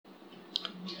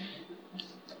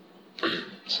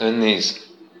So in these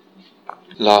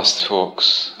last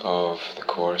talks of the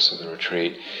course of the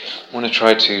retreat, I want to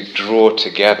try to draw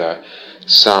together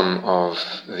some of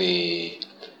the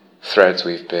threads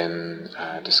we've been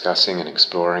discussing and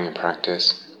exploring in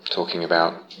practice, talking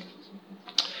about,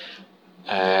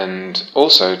 and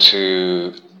also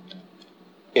to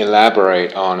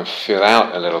elaborate on and fill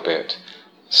out a little bit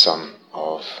some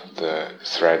of the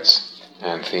threads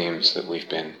and themes that we've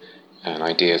been, and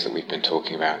ideas that we've been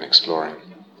talking about and exploring.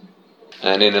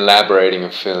 And in elaborating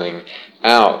and filling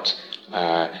out,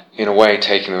 in a way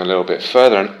taking them a little bit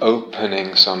further and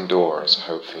opening some doors,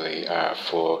 hopefully,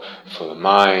 for the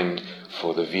mind,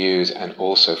 for the views, and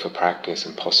also for practice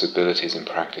and possibilities in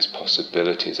practice,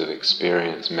 possibilities of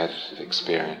experience, meditative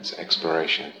experience,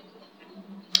 exploration.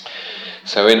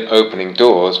 So in opening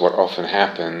doors, what often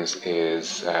happens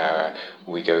is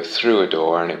we go through a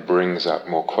door and it brings up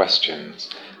more questions,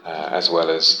 as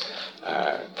well as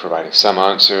providing some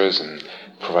answers and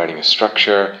providing a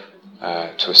structure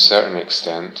to a certain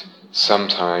extent.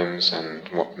 Sometimes, and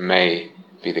what may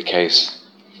be the case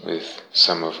with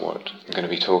some of what I'm going to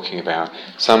be talking about,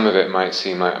 some of it might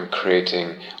seem like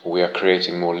we are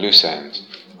creating more loose ends,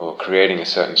 or creating a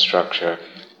certain structure,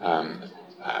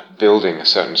 building a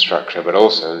certain structure, but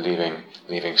also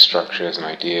leaving structures and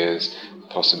ideas,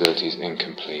 possibilities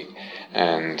incomplete.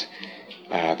 And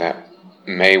that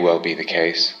may well be the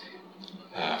case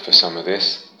for some of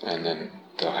this, and then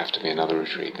there'll have to be another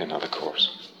retreat, another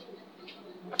course,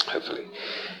 hopefully.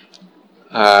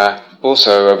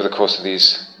 Also, over the course of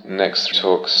these next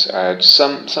talks,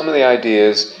 some of the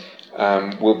ideas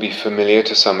will be familiar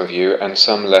to some of you, and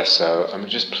some less so.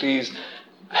 Just please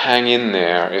hang in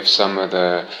there if some of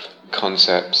the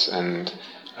concepts and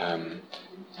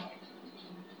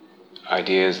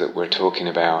ideas that we're talking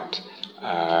about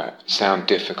sound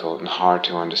difficult and hard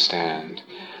to understand.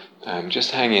 Just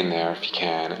hang in there if you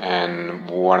can, and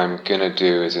what I'm going to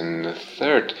do is in the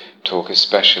third talk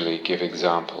especially give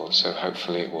examples, so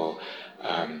hopefully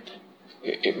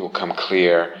it will come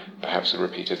clear, perhaps with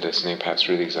repeated listening, perhaps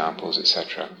through the examples,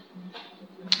 etc.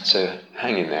 So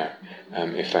hang in there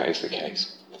if that is the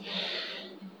case.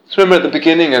 So remember, at the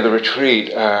beginning of the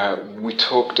retreat we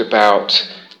talked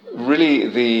about really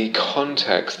the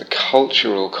context, the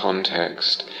cultural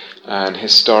context and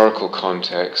historical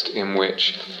context in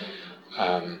which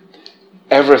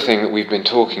everything that we've been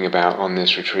talking about on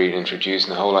this retreat, introducing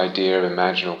the whole idea of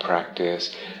imaginal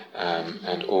practice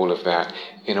and all of that,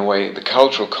 in a way, the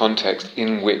cultural context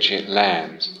in which it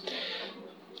lands.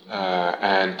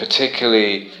 And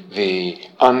particularly the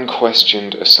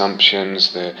unquestioned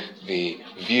assumptions, the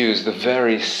views, the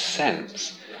very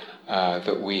sense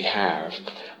that we have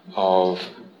of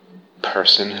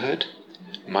personhood,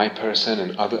 my person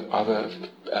and other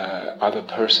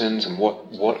persons, and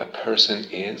what a person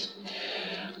is,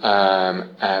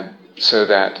 and so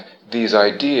that these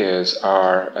ideas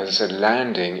are, as I said,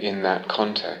 landing in that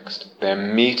context. They're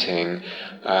meeting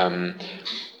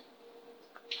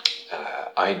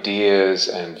ideas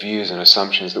and views and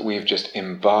assumptions that we've just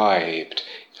imbibed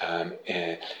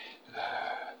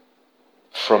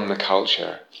from the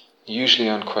culture, usually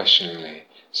unquestioningly.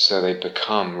 So they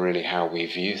become really how we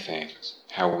view things,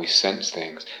 how we sense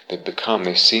things.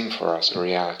 They seem for us a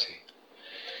reality.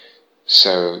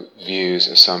 So views,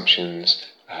 assumptions,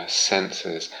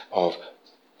 senses of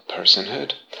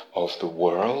personhood, of the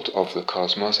world, of the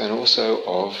cosmos, and also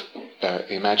of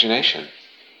imagination.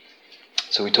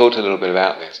 So we talked a little bit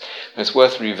about this. And it's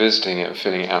worth revisiting it and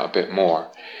filling it out a bit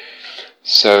more.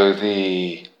 So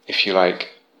if you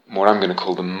like, what I'm going to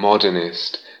call the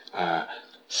modernist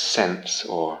sense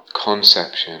or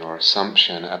conception or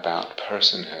assumption about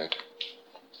personhood.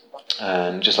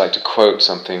 And just like to quote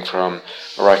something from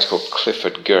a writer called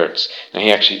Clifford Geertz. Now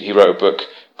he wrote a book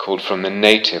called From the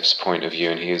Native's Point of View,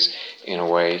 and he is in a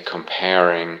way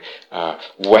comparing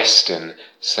Western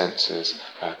senses,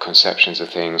 conceptions of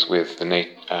things with the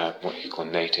what you call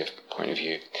native point of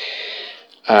view.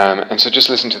 And so just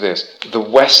listen to this. The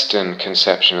Western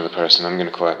conception of the person, I'm going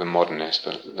to call it the modernist,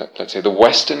 but let's say the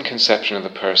Western conception of the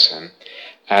person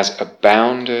as a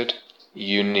bounded,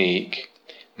 unique,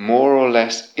 more or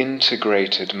less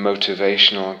integrated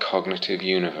motivational and cognitive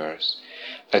universe,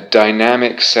 a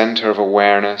dynamic center of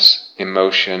awareness,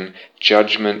 emotion,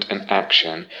 judgment and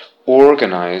action,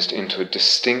 organized into a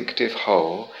distinctive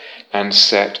whole and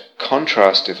set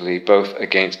contrastively both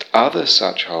against other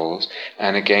such wholes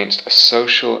and against a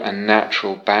social and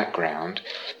natural background,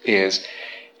 is,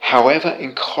 however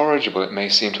incorrigible it may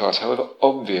seem to us, however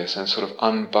obvious and sort of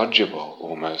unbudgeable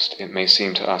almost it may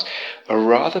seem to us, a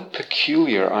rather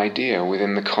peculiar idea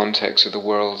within the context of the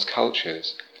world's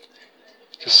cultures.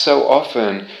 So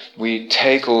often we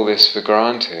take all this for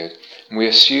granted, and we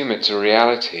assume it's a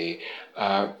reality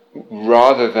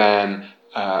rather than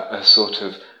a sort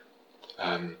of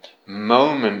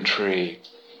momentary,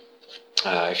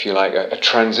 if you like, a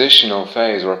transitional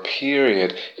phase or a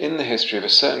period in the history of a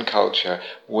certain culture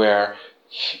where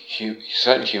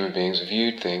certain human beings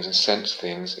viewed things and sensed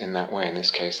things in that way, in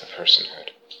this case the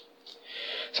personhood.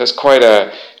 So it's quite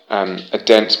a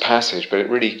dense passage, but it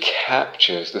really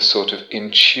captures the sort of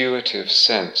intuitive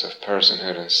sense of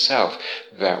personhood and self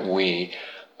that we,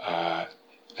 as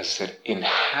I said,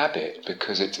 inhabit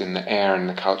because it's in the air and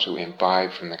the culture we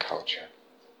imbibe from the culture.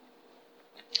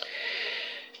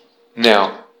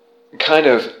 Now, kind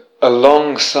of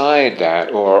alongside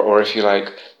that, or if you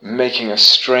like, making a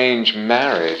strange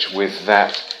marriage with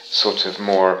that sort of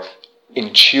more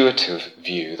intuitive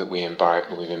view that we've imbibed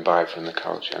from the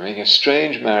culture, making a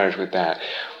strange marriage with that,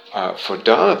 for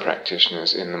Dharma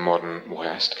practitioners in the modern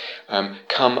West,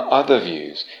 come other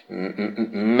views,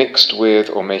 mixed with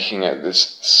or making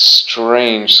this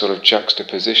strange sort of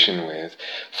juxtaposition with.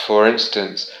 For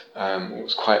instance,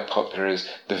 what's quite popular is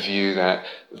the view that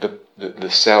the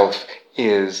self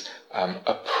is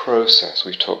a process.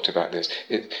 We've talked about this.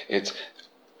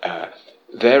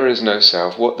 There is no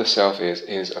self. What the self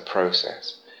is a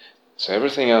process. So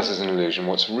everything else is an illusion.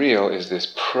 What's real is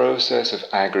this process of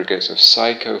aggregates of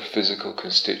psychophysical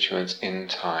constituents in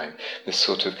time. This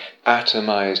sort of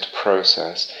atomized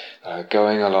process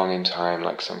going along in time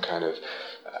like some kind of,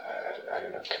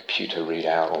 computer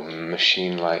readout or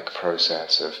machine-like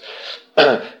process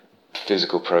of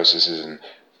physical processes and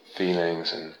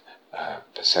feelings and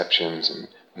perceptions and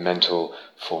mental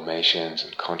formations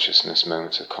and consciousness,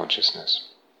 moments of consciousness.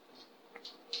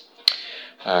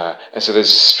 And so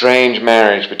there's a strange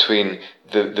marriage between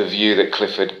the view that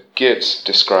Clifford Geertz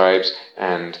describes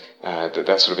and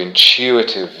that sort of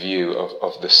intuitive view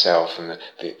of the self and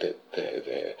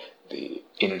the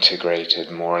integrated,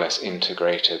 more or less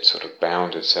integrated, sort of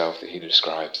bounded self that he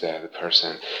describes there, the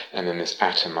person, and then this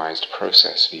atomized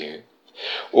process view.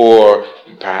 Or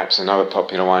perhaps another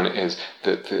popular one is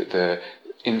that the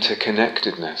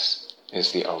interconnectedness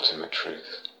is the ultimate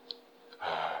truth.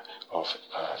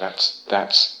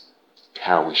 That's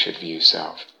how we should view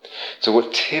self. So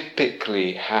what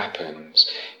typically happens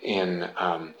in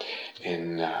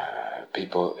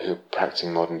people who are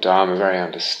practicing modern Dharma,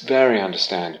 very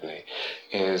understandably,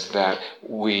 is that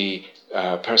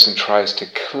a person tries to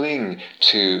cling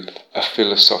to a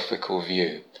philosophical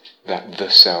view that the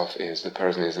self is, the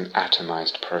person is an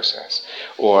atomized process,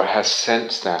 or has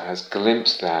sensed that, has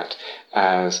glimpsed that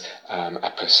as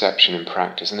a perception in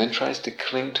practice, and then tries to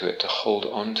cling to it, to hold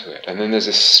on to it. And then there's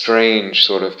this strange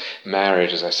sort of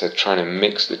marriage, as I said, trying to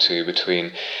mix the two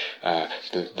between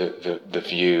the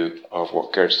view of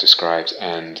what Geertz describes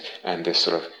and this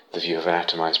sort of the view of an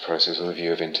atomized process or the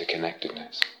view of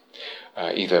interconnectedness.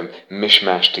 Either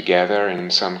mishmashed together in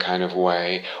some kind of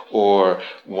way, or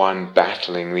one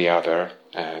battling the other,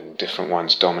 and different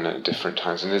ones dominant at different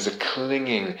times. And there's a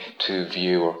clinging to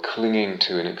view or clinging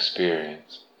to an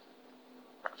experience,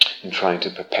 and trying to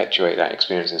perpetuate that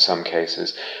experience in some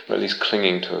cases, or at least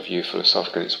clinging to a view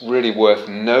philosophically. It's really worth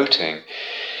noting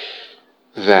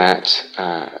that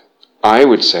I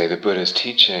would say the Buddha's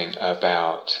teaching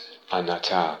about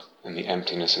anatta and the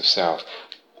emptiness of self,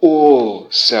 all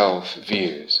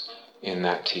self-views in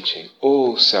that teaching,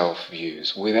 all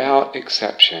self-views, without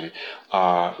exception,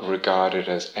 are regarded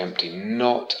as empty,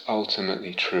 not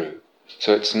ultimately true.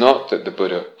 So it's not that the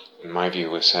Buddha, in my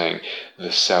view, was saying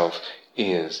the self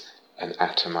is an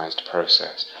atomized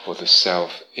process, or the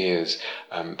self is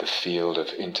the field of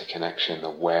interconnection,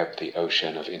 the web, the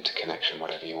ocean of interconnection,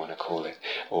 whatever you want to call it,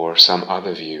 or some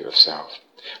other view of self.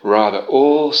 Rather,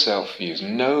 all self-views,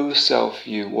 no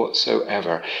self-view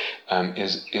whatsoever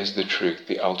is the truth,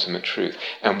 the ultimate truth.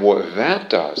 And what that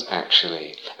does,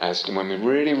 actually, as when we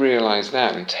really realize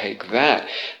that and take that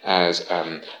as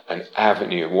an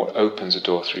avenue, what opens a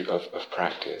door through of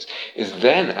practice, is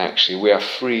then actually we are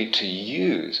free to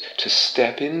use, to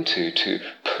step into, to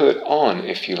put on,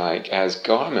 if you like, as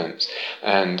garments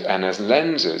and as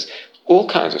lenses, all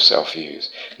kinds of self-views,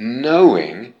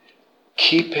 knowing,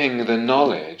 keeping the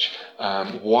knowledge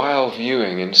while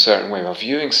viewing in a certain way, while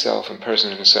viewing self and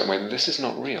person in a certain way, that this is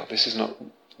not real, this is not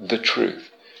the truth.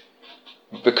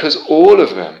 Because all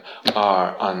of them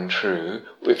are untrue,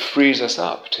 it frees us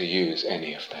up to use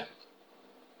any of them.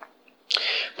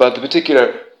 But the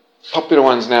particular popular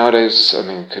ones nowadays, I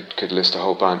mean, could list a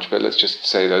whole bunch, but let's just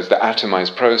say there's the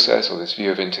atomized process, or this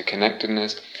view of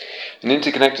interconnectedness. And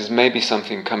interconnectedness may be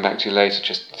something, come back to later,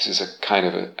 just this is a kind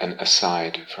of an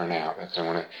aside for now. I don't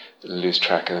want to lose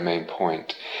track of the main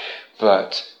point.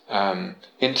 But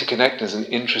interconnectedness is an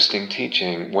interesting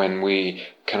teaching when we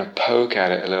kind of poke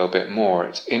at it a little bit more.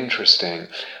 It's interesting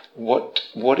what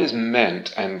is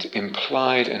meant and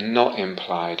implied and not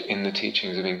implied in the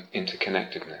teachings of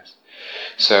interconnectedness.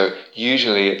 So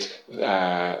usually it's,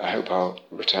 I hope I'll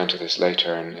return to this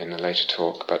later in a later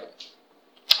talk, but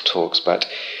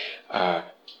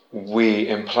we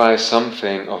imply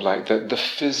something of like the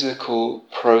physical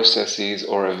processes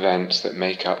or events that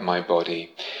make up my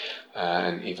body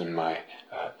and even my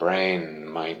brain,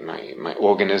 my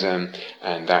organism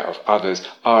and that of others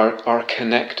are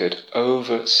connected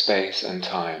over space and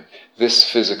time. This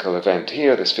physical event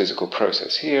here, this physical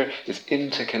process here is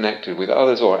interconnected with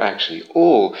others, or actually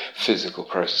all physical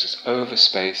processes over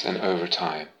space and over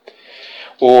time.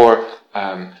 Or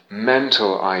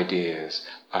mental ideas.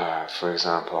 For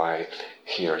example, I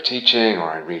hear a teaching,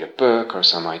 or I read a book, or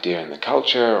some idea in the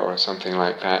culture, or something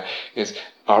like that,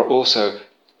 are also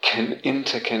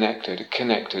interconnected,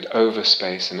 connected over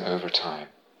space and over time.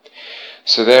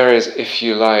 So there is, if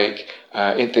you like,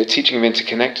 the teaching of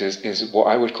interconnectedness is what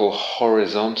I would call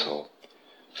horizontal.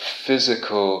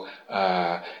 Physical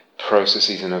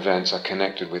processes and events are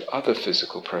connected with other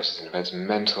physical processes and events.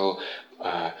 Mental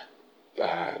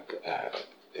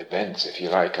events, if you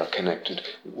like, are connected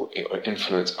or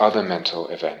influence other mental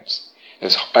events.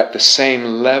 There's, at the same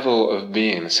level of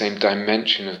being, the same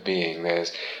dimension of being,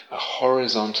 there's a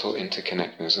horizontal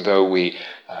interconnectedness, though we,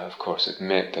 of course,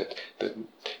 admit that the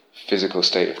physical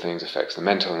state of things affects the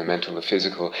mental, and the mental the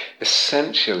physical.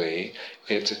 Essentially,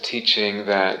 it's a teaching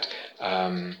that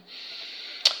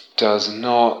does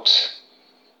not,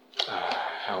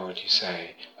 how would you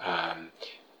say,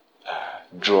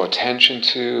 draw attention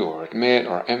to, or admit,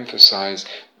 or emphasize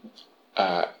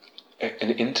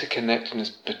an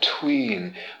interconnectedness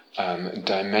between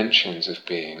dimensions of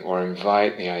being, or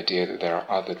invite the idea that there are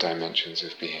other dimensions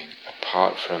of being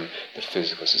apart from the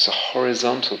physical. So it's a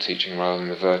horizontal teaching rather than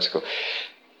a vertical.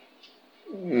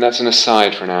 And that's an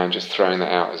aside for now. I'm just throwing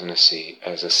that out as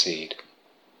a seed.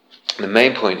 The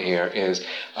main point here is,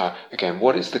 again,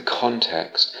 what is the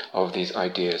context of these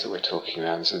ideas that we're talking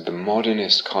about? This is the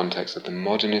modernist context of the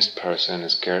modernist person,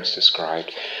 as Gertz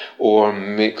described, or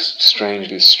mixed,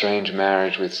 strange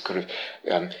marriage with sort of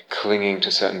clinging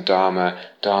to certain Dharma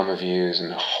views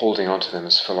and holding onto them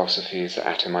as philosophies, the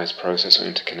atomized process or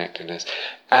interconnectedness,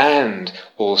 and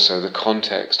also the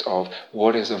context of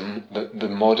what is the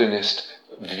modernist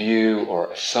view or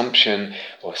assumption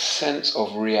or sense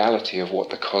of reality of what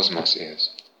the cosmos is.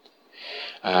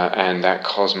 And that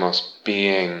cosmos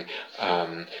being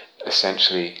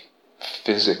essentially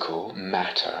physical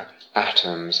matter,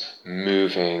 atoms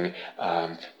moving,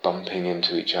 bumping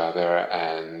into each other,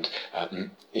 and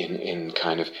in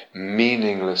kind of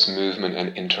meaningless movement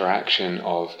and interaction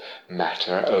of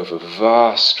matter over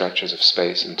vast stretches of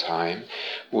space and time,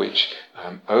 which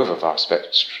over vast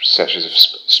stretches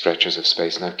of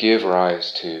space now give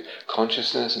rise to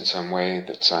consciousness in some way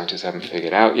that scientists haven't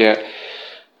figured out yet.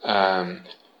 And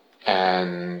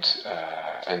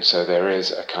so there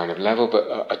is a kind of level,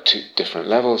 but two different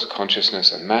levels,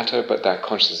 consciousness and matter, but that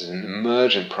consciousness is an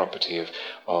emergent property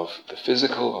of the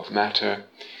physical, of matter.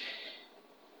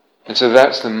 And so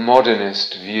that's the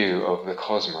modernist view of the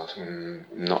cosmos.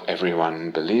 Not everyone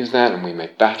believes that, and we may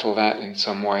battle that in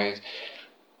some ways.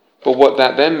 But what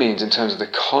that then means in terms of the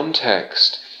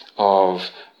context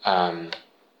of my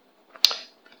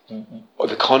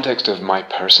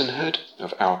personhood,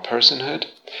 of our personhood,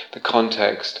 the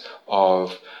context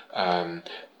of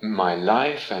my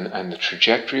life and the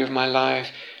trajectory of my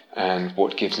life, and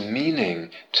what gives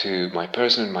meaning to my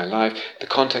person and my life, the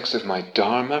context of my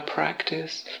Dharma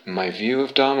practice, my view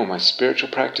of Dharma, my spiritual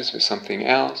practice with something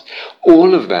else,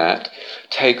 all of that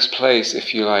takes place,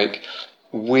 if you like,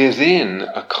 within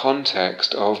a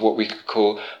context of what we could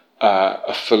call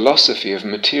a philosophy of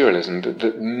materialism,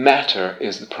 that matter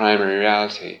is the primary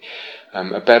reality.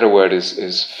 A better word is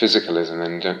physicalism,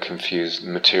 and don't confuse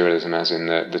materialism as in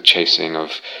the chasing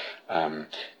of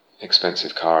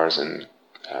expensive cars and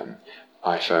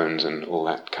iPhones and all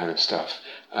that kind of stuff,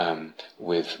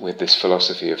 with this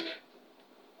philosophy of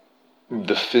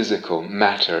the physical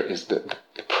matter is the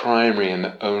primary and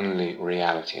the only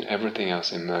reality, and everything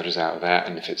else emerges out of that,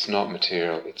 and if it's not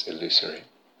material, it's illusory.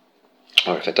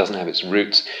 Or if it doesn't have its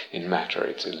roots in matter,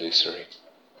 it's illusory.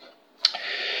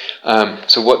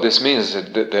 So what this means is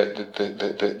that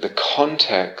the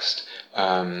context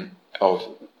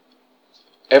of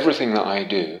everything that I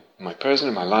do, my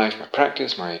person, my life, my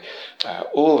practice, my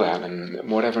all that, and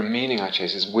whatever meaning I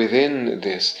chase is within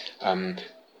this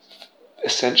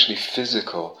essentially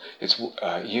physical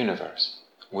universe.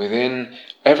 Within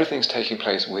everything's taking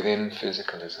place within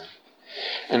physicalism.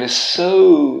 And it's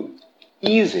so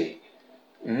easy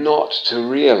not to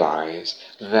realize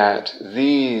that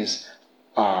these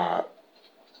are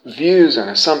views and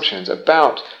assumptions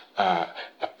about a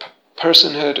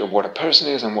personhood, or what a person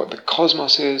is and what the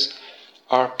cosmos is,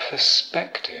 are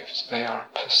perspectives. They are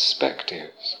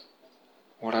perspectives.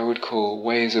 What I would call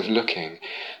ways of looking.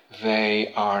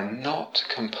 They are not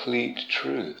complete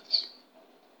truths.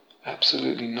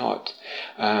 Absolutely not.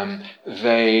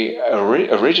 They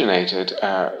originated,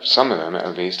 some of them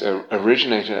at least,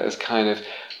 originated as kind of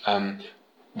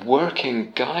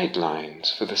working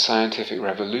guidelines for the scientific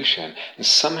revolution. And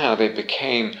somehow they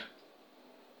became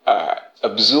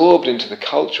absorbed into the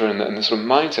culture and the sort of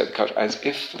mindset of the culture as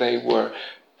if they were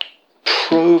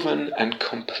proven and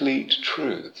complete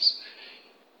truths.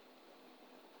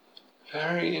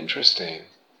 Very interesting.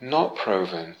 Not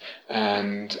proven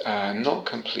and not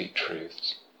complete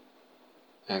truths.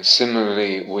 And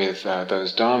similarly with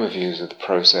those Dharma views of the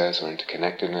process or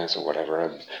interconnectedness or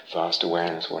whatever, vast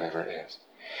awareness, whatever it is.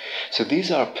 So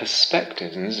these are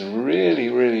perspectives, and this is really,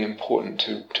 really important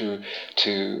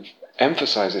to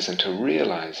emphasize this and to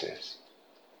realize this.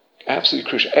 Absolutely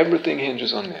crucial. Everything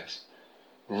hinges on this.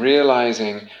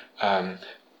 Realizing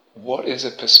what is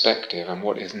a perspective and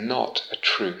what is not a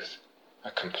truth,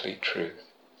 a complete truth.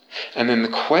 And then the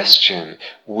question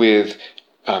with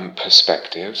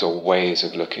perspectives or ways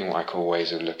of looking, what I call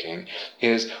ways of looking,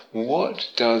 is what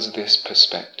does this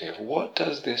perspective, what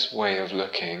does this way of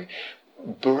looking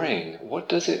bring? What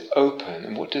does it open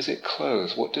and what does it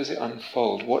close? What does it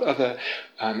unfold? What are the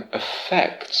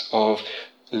effects of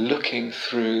looking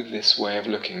through this way of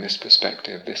looking, this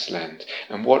perspective, this lens?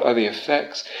 And what are the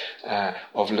effects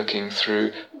of looking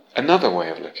through another way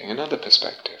of looking, another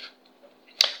perspective?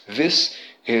 This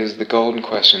is the golden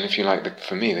question, if you like,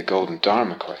 for me, the golden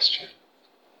Dharma question.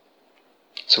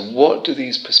 So what do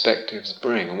these perspectives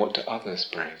bring and what do others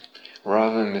bring,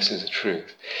 rather than this is a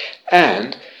truth?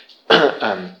 And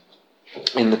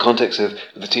in the context of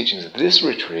the teachings of this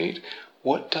retreat,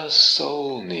 what does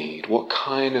soul need? What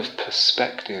kind of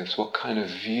perspectives, what kind of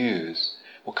views,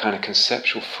 what kind of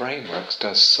conceptual frameworks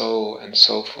does soul and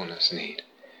soulfulness need?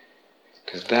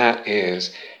 Because that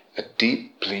is a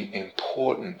deeply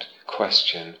important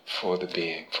question for the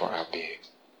being, for our being.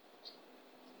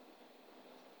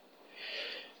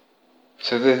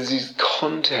 So there's these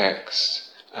contexts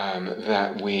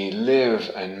that we live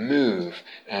and move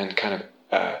and kind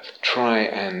of try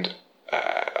and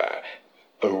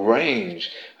arrange,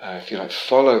 if you like,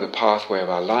 follow the pathway of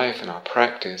our life and our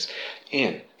practice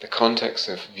in the context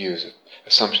of views of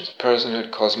assumptions of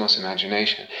personhood, cosmos,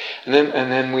 imagination. And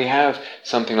then we have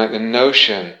something like the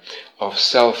notion of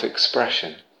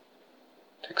self-expression,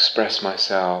 to express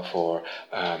myself, or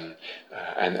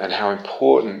and how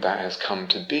important that has come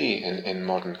to be in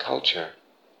modern culture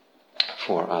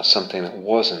for us. Something that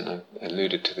wasn't, I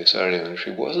alluded to this earlier, which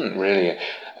wasn't really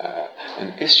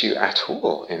an issue at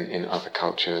all in other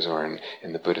cultures or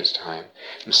in the Buddha's time.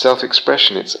 And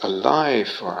self-expression, it's alive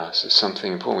for us as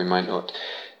something important. We might not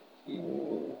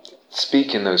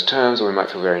speak in those terms, or we might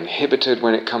feel very inhibited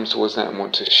when it comes towards that and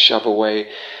want to shove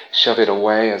it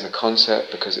away as a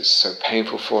concept because it's so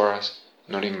painful for us,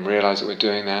 not even realize that we're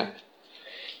doing that.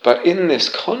 But in this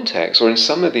context, or in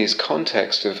some of these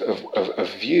contexts of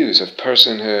views of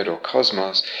personhood or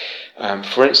cosmos,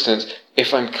 for instance,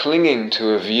 if I'm clinging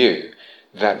to a view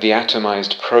that the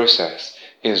atomized process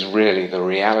is really the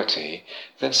reality,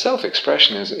 then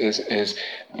self-expression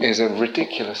is a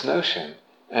ridiculous notion.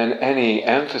 And any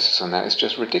emphasis on that is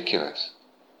just ridiculous.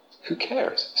 Who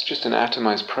cares? It's just an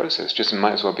atomized process. Just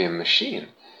might as well be a machine.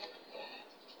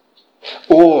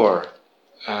 Or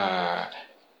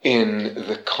in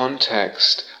the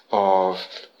context of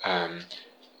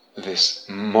this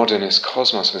modernist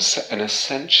cosmos, an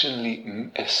essentially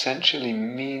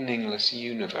meaningless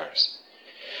universe.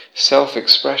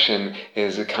 Self-expression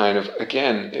is a kind of,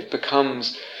 again, it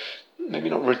becomes maybe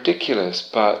not ridiculous,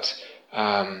 but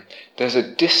there's a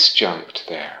disjunct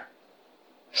there.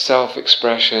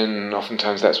 Self-expression,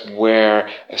 oftentimes that's where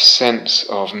a sense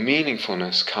of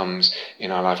meaningfulness comes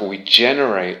in our life, or we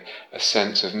generate a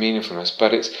sense of meaningfulness,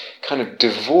 but it's kind of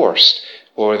divorced,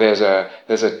 or there's a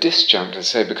disjunct, to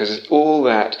say, because all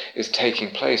that is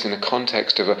taking place in the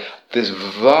context of this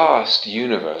vast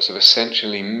universe of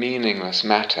essentially meaningless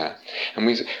matter,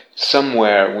 and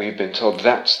somewhere we've been told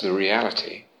that's the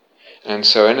reality. And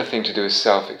so anything to do with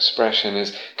self-expression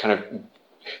is kind of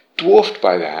dwarfed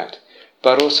by that,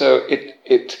 but also it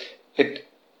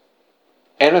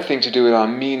anything to do with our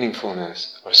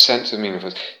meaningfulness or sense of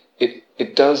meaningfulness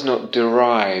it does not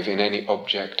derive in any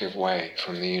objective way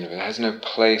from the universe. It has no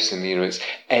place in the universe. It's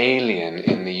alien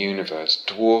in the universe,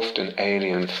 dwarfed and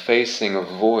alien, facing a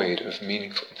void of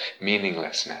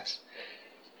meaninglessness.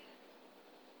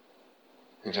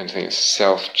 I don't think it's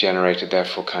self-generated,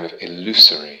 therefore kind of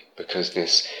illusory, because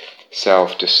this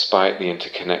self, despite the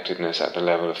interconnectedness at the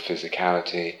level of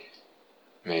physicality,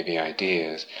 maybe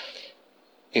ideas,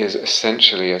 is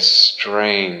essentially a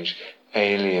strange,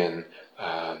 alien,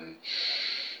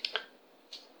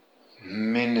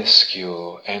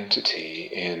 minuscule entity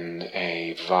in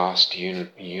a vast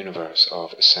universe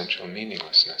of essential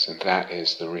meaninglessness, and that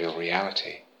is the real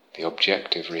reality, the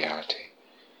objective reality.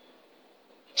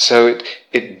 So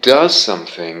it does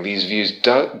something, these views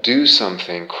do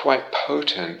something quite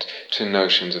potent to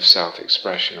notions of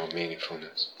self-expression or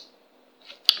meaningfulness.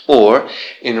 Or,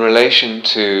 in relation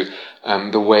to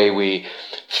the way we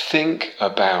think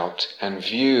about and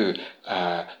view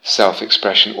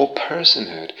self-expression or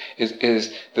personhood,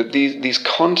 is that these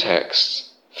contexts,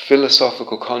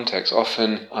 philosophical contexts,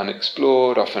 often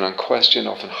unexplored, often unquestioned,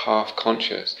 often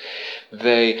half-conscious,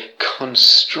 they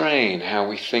constrain how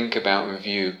we think about and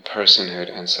view personhood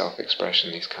and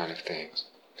self-expression, these kind of things.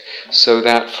 So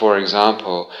that, for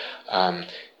example,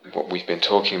 what we've been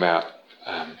talking about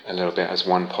a little bit as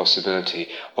one possibility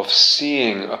of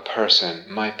seeing a person,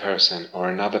 my person, or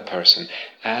another person,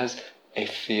 as a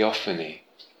theophany,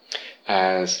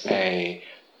 as a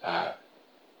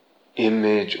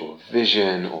image or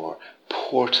vision or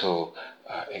portal,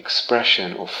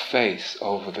 expression or face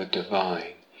over the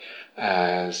divine,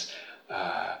 as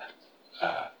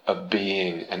a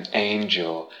being, an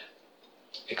angel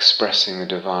expressing the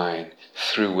divine,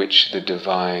 through which the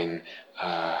divine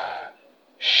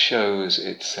shows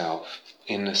itself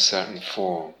in a certain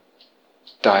form,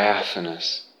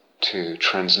 diaphanous to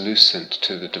translucent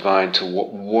to the divine, to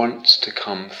what wants to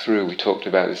come through. We talked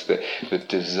about this, that the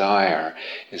desire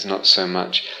is not so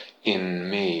much in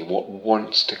me, what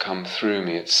wants to come through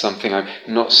me. It's something I'm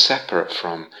not separate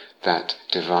from, that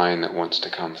divine that wants to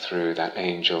come through, that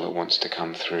angel that wants to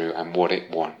come through, and what it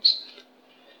wants.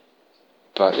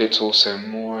 But it's also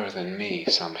more than me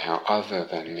somehow, other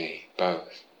than me,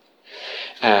 both.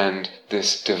 And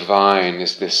this divine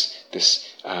is this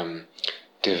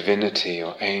divinity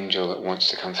or angel that wants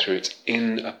to come through. It's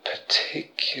in a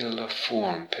particular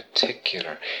form,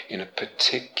 in a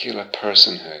particular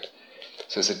personhood.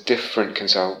 So there's a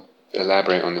different, I'll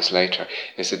elaborate on this later,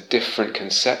 it's a different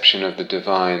conception of the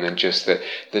divine than just that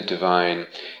the divine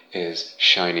is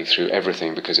shining through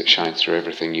everything because it shines through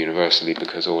everything universally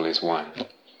because all is one.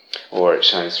 Or it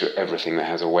shines through everything that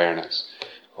has awareness,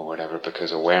 or whatever,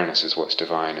 because awareness is what's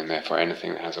divine, and therefore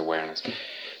anything that has awareness.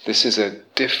 This is a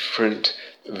different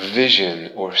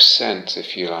vision or sense,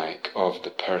 if you like, of the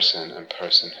person and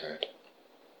personhood.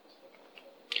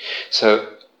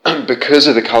 So, because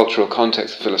of the cultural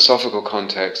context, the philosophical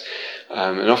context,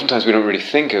 and oftentimes we don't really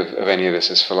think of any of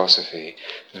this as philosophy,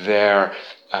 there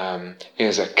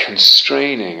is a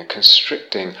constraining, a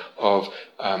constricting of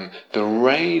the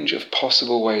range of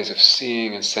possible ways of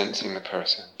seeing and sensing the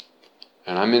person.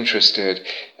 And I'm interested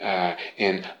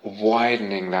in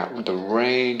widening the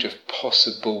range of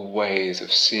possible ways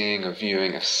of seeing, of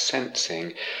viewing, of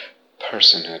sensing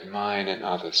personhood, mine and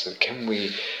others. So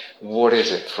what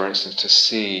is it, for instance, to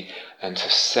see and to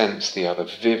sense the other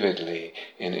vividly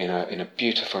in a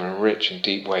beautiful and rich and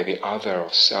deep way, the other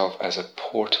or self as a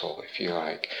portal, if you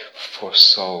like, for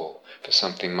soul, for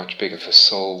something much bigger, for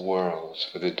soul worlds,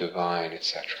 for the divine,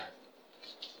 etc.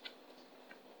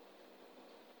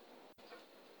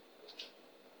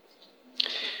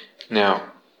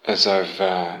 Now, as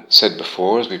I've said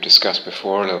before, as we've discussed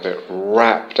before, a little bit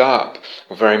wrapped up,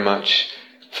 or very much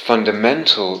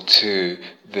fundamental to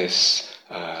this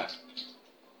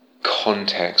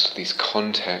context, these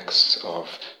contexts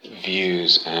of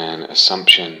views and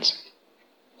assumptions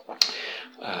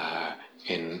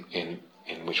in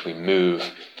which we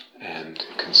move and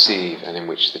conceive, and in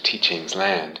which the teachings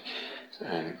land,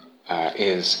 and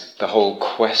is the whole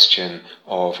question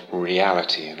of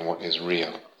reality and what is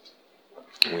real.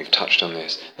 And we've touched on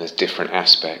this. There's different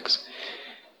aspects.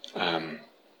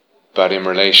 But in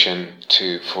relation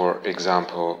to, for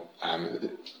example,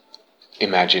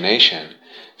 imagination,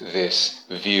 this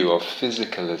view of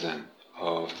physicalism,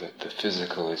 of the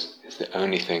physical is the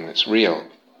only thing that's real,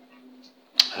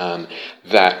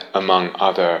 that among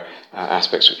other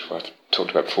aspects which I've talked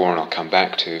about before and I'll come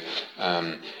back to,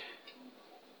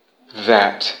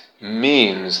 that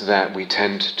means that we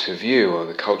tend to view, or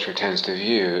the culture tends to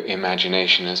view,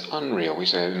 imagination as unreal. We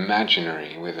say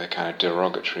imaginary with a kind of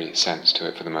derogatory sense to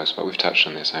it for the most part. We've touched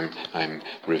on this, I'm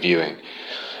reviewing.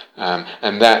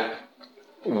 And that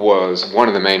was one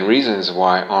of the main reasons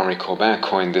why Henri Corbin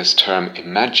coined this term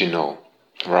imaginal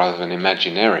rather than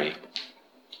imaginary,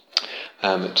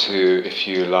 to, if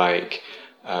you like,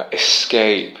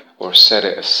 escape or set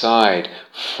it aside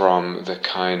from the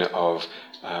kind of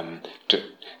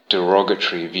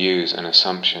derogatory views and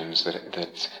assumptions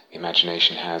that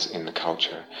imagination has in the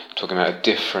culture. Talking about a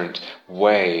different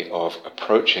way of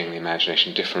approaching the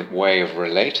imagination, different way of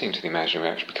relating to the imagination,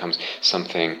 actually becomes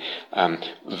something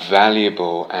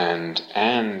valuable and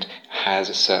has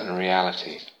a certain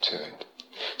reality to it.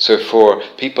 So for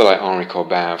people like Henri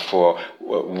Corbin, for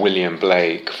William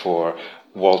Blake, for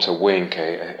Walter Wink,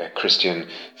 a Christian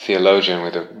theologian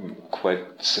with a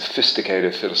quite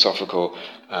sophisticated philosophical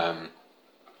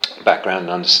background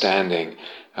and understanding,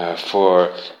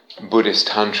 for Buddhist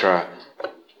Tantra,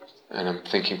 and I'm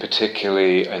thinking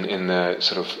particularly in the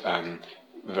sort of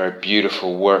very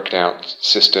beautiful worked out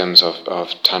systems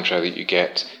of Tantra that you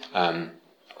get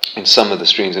in some of the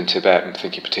streams in Tibet. I'm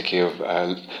thinking particularly of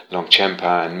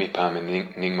Longchenpa and Mipam in the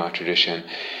Nyingma tradition.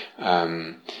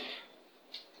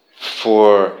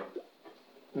 For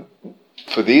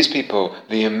these people,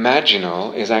 the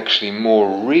imaginal is actually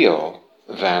more real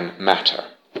than matter.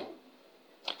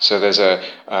 So there's a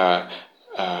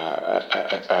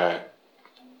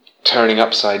turning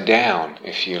upside down,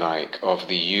 if you like, of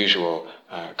the usual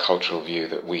cultural view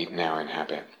that we now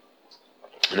inhabit.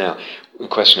 Now, the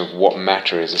question of what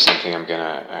matter is something I'm going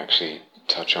to actually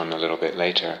touch on a little bit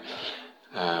later.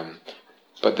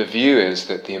 But the view is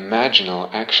that the imaginal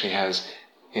actually has,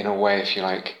 in a way, if you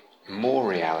like, more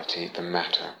reality than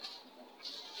matter.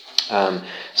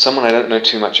 Someone I don't know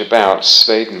too much about,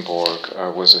 Swedenborg,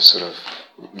 was a sort of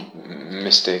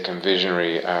mystic and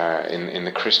visionary in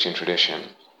the Christian tradition.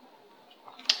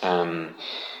 I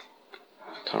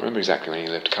can't remember exactly when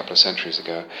he lived, a couple of centuries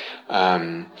ago.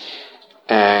 And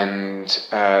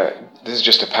this is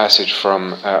just a passage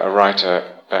from a writer,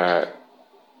 I'm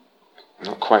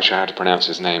not quite sure how to pronounce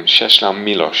his name, Czesław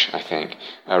Miłosz, I think,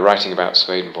 writing about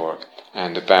Swedenborg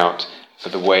and about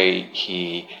the way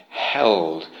he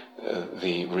held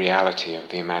the reality of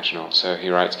the imaginal. So he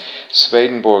writes,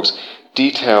 Swedenborg's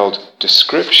detailed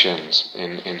descriptions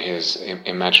in his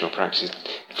imaginal practice,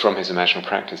 from his imaginal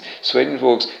practice,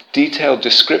 Swedenborg's detailed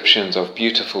descriptions of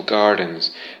beautiful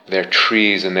gardens, their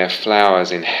trees and their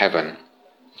flowers in heaven,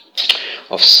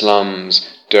 of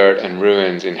slums, dirt and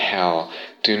ruins in hell,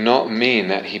 do not mean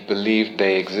that he believed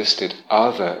they existed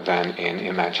other than in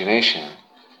imagination.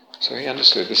 So he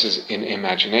understood this is in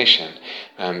imagination,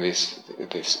 this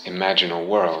imaginal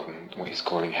world, and what he's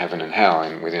calling heaven and hell,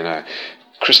 and within a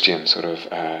Christian sort of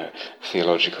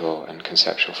theological and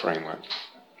conceptual framework.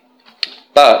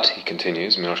 But, he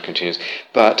continues, Miłosz continues,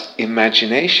 but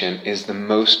imagination is the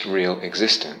most real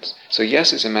existence. So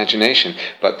yes, it's imagination,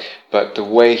 but the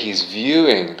way he's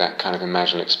viewing that kind of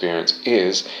imaginal experience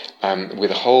is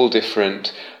with a whole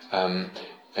different,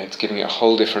 it's giving it a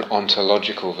whole different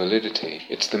ontological validity.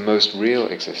 It's the most real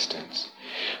existence.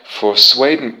 For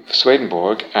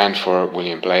Swedenborg and for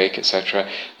William Blake, etc.,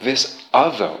 this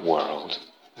other world,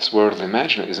 this world of the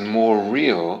imaginal, is more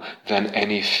real than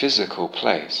any physical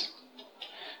place.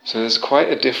 So there's quite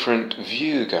a different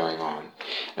view going on.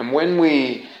 And when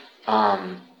we,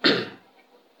 as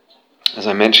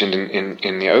I mentioned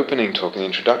in the opening talk, in the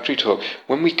introductory talk,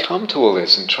 when we come to all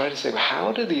this and try to say, well,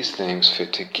 how do these things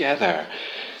fit together?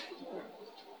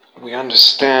 We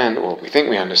understand, or we think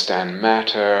we understand,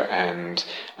 matter and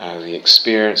the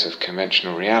experience of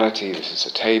conventional reality. This is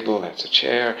a table, that's a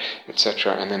chair,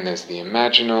 etc. And then there's the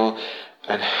imaginal,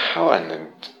 and the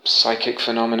psychic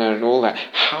phenomena and all that.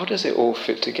 How does it all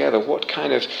fit together? What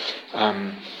kind of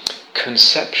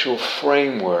conceptual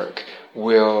framework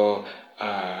will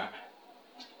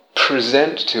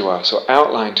present to us or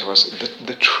outline to us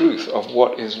the truth of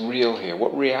what is real here?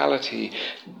 What reality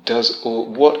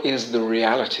what is the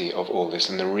reality of all this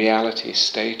and the reality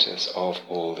status of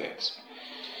all this?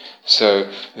 So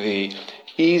the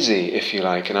easy, if you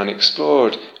like, and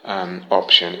unexplored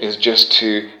option is just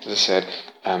to, as I said,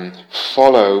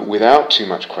 follow without too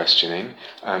much questioning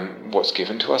what's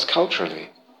given to us culturally.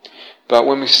 But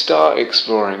when we start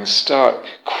exploring, start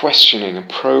questioning and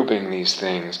probing these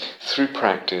things through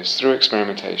practice, through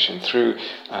experimentation, through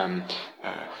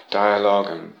dialogue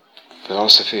and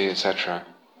philosophy, etc.,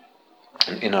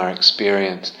 and in our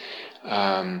experience,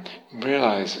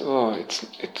 realize,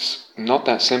 it's not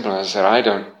that simple. As I said, I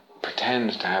don't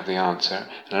pretend to have the answer,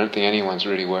 and I don't think anyone's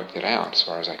really worked it out, as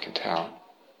far as I can tell.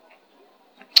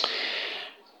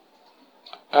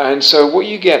 And so what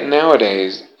you get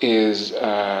nowadays is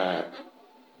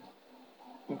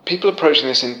people approaching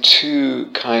this in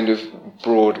two kind of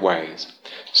broad ways.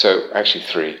 So actually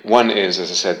three. One is, as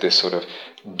I said, this sort of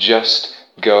just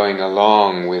going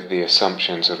along with the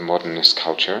assumptions of modernist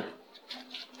culture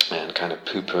and kind of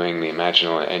poo-pooing the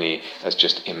imaginal as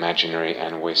just imaginary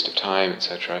and a waste of time,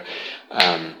 etc.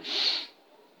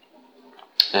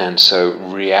 And so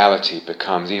reality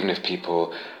becomes, even if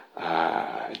people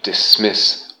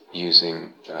dismiss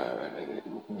using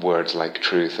words like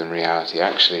truth and reality,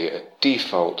 actually a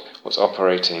default, what's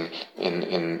operating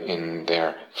in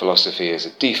their philosophy is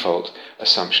a default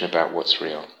assumption about what's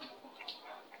real.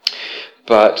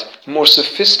 But more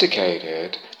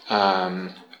sophisticated,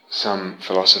 some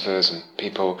philosophers and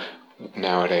people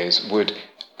nowadays would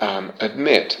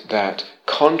admit that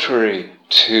contrary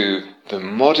to the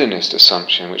modernist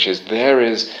assumption, which is there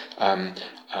is a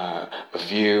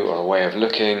view or a way of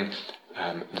looking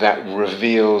that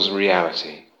reveals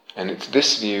reality. And it's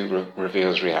this view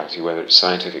reveals reality, whether it's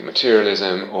scientific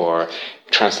materialism or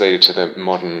translated to the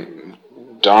modern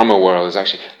Dharma world is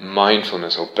actually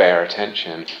mindfulness or bare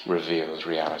attention reveals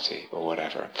reality or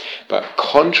whatever. But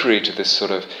contrary to this sort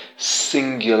of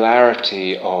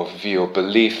singularity of view or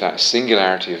belief, that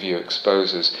singularity of view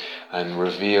exposes and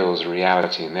reveals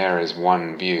reality, and there is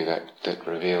one view that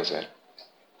reveals it,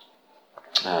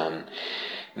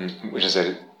 which is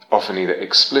often either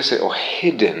explicit or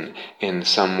hidden in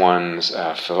someone's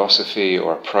philosophy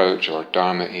or approach or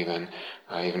Dharma even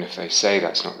if they say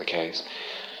that's not the case.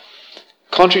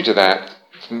 Contrary to that,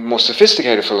 more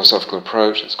sophisticated philosophical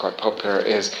approach that's quite popular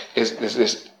is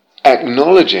this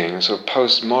acknowledging, a sort of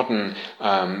postmodern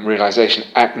realization,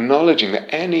 acknowledging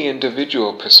that any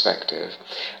individual perspective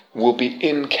will be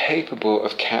incapable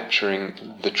of capturing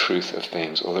the truth of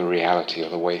things or the reality or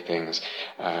the way things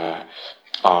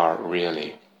are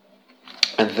really.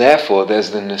 And therefore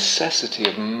there's the necessity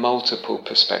of multiple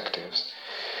perspectives.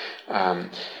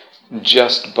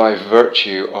 Just by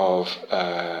virtue of,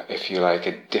 if you like,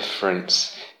 a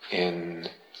difference in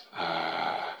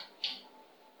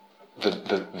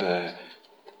the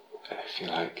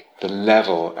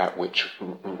level at which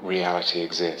reality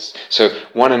exists. So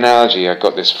one analogy, I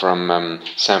got this from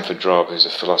Sanford Drob, who's a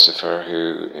philosopher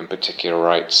who in particular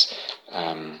writes, he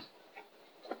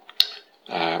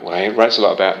writes a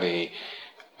lot about the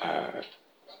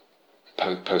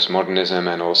postmodernism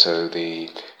and also the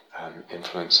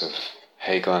influence of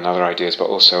Hegel and other ideas, but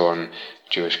also on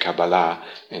Jewish Kabbalah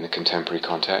in a contemporary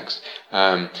context.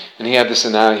 And he has this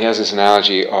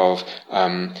analogy of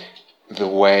the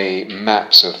way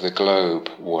maps of the globe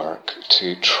work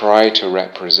to try to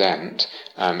represent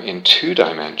in 2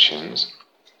 dimensions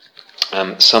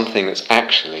something that's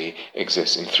actually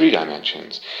exists in 3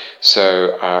 dimensions.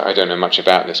 So I don't know much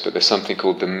about this, but there's something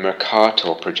called the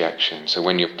Mercator projection. So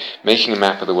when you're making a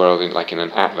map of the world in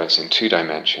an atlas in 2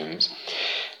 dimensions,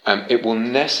 it will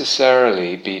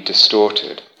necessarily be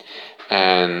distorted.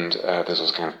 And there's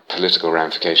also kind of political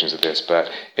ramifications of this,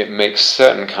 but it makes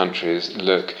certain countries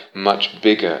look much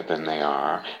bigger than they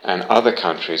are, and other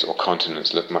countries or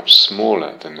continents look much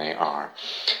smaller than they are.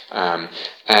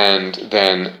 And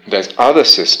then there's other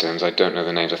systems, I don't know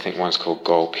the names, I think one's called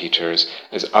Gall-Peters.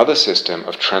 There's other system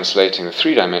of translating the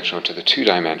 3-dimensional to the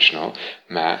 2-dimensional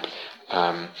map,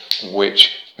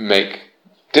 which make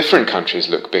different countries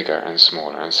look bigger and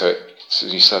smaller. And so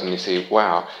you suddenly see,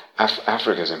 wow,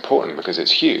 Africa is important because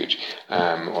it's huge,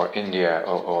 or India,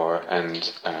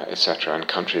 and etc. And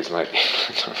countries like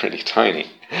England are really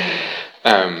tiny.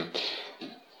 But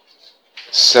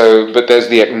there's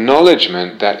the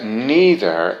acknowledgement that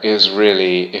neither is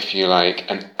really, if you like,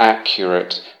 an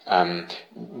accurate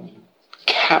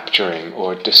capturing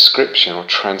or description or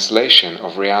translation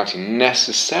of reality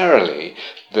necessarily.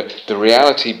 The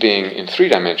reality being in 3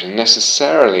 dimensions,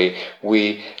 necessarily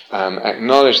we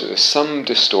acknowledge that there's some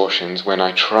distortions when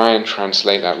I try and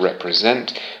translate that,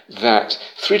 represent that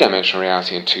 3-dimensional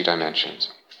reality in 2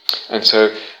 dimensions. And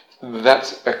so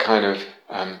that's a kind of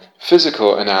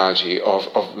physical analogy of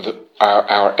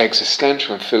our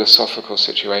existential and philosophical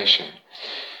situation.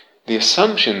 The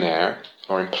assumption there,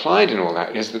 or implied in all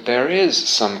that, is that there is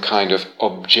some kind of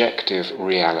objective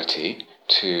reality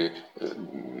to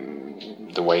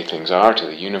the way things are, to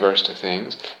the universe, to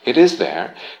things. It is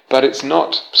there, but it's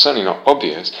certainly not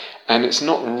obvious, and it's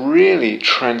not really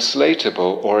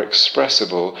translatable or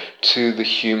expressible to the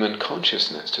human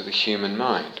consciousness, to the human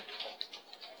mind.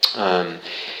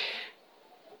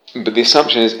 But the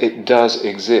assumption is it does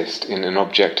exist in an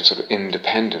objective sort of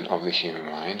independent of the human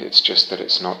mind. It's just that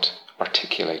it's not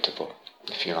articulatable,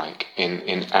 if you like,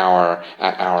 at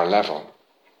our level.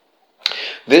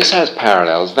 This has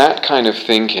parallels. That kind of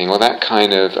thinking, or that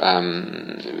kind of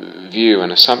view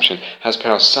and assumption, has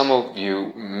parallels. Some of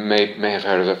you may have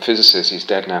heard of a physicist, he's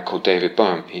dead now, called David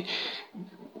Bohm.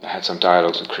 had some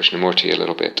dialogues with Krishnamurti a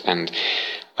little bit, and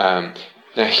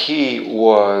now he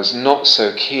was not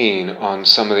so keen on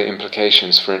some of the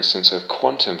implications, for instance, of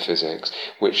quantum physics,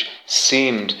 which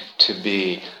seemed to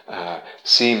be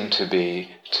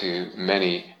to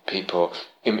many people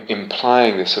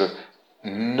implying this sort of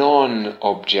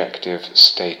non-objective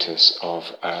status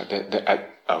of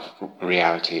of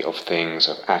reality, of things,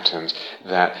 of atoms,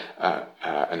 that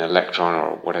an electron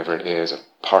or whatever it is, a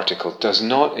particle, does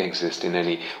not exist in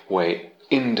any way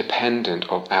independent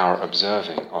of our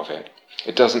observing of it.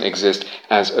 It doesn't exist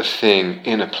as a thing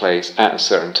in a place at a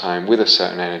certain time with a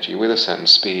certain energy, with a certain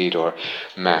speed or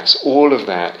mass. All of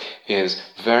that is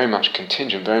very much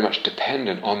contingent, very much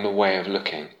dependent on the way of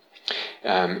looking,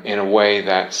 in a way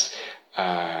that's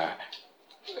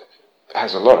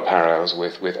has a lot of parallels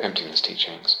with emptiness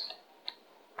teachings.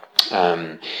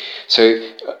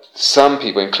 So some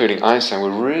people, including Einstein,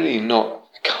 were really not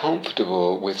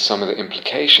comfortable with some of the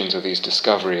implications of these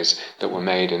discoveries that were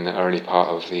made in the early part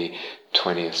of the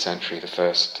 20th century, the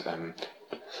first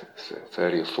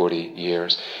 30 or 40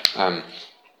 years,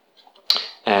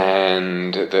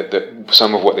 and that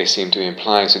some of what they seem to be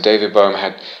implying. So David Bohm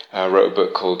wrote a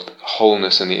book called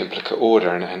Wholeness and the Implicate Order,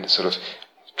 and sort of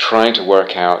trying to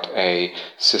work out a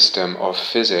system of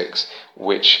physics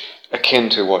which, akin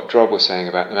to what Drob was saying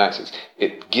about the maths,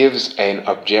 it gives an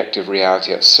objective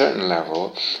reality at a certain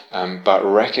level, but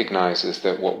recognizes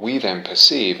that what we then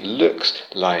perceive looks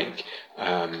like,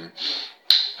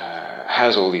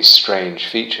 has all these strange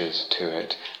features to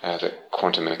it that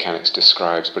quantum mechanics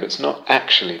describes, but it's not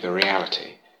actually the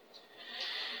reality.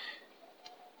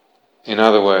 In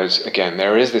other words, again,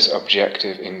 there is this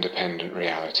objective independent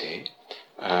reality,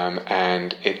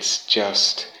 and it's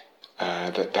just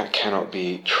that cannot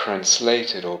be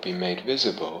translated or be made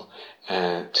visible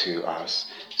to us,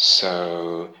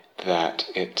 so that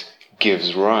it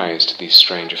gives rise to these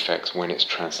strange effects when it's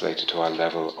translated to our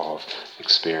level of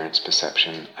experience,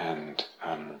 perception, and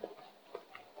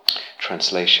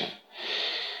translation.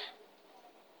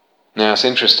 Now, it's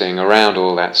interesting, around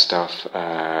all that stuff,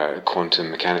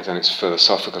 quantum mechanics and its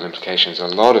philosophical implications, a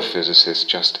lot of physicists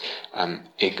just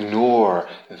ignore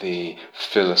the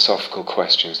philosophical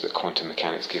questions that quantum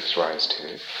mechanics gives rise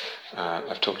to.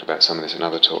 I've talked about some of this in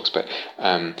other talks, but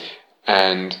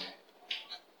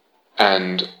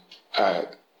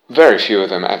very few of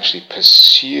them actually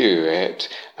pursue it,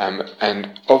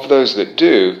 and of those that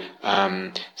do,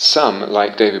 some,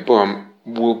 like David Bohm,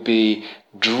 will be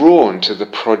drawn to the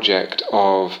project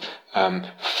of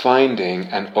finding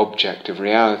an objective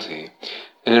reality.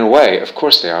 And in a way, of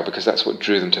course they are, because that's what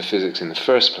drew them to physics in the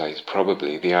first place,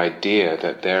 probably, the idea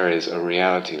that there is a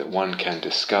reality that one can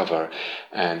discover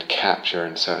and capture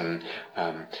in certain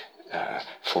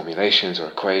formulations or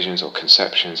equations or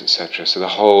conceptions, etc. So the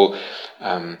whole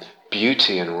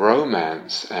beauty and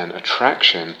romance and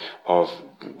attraction of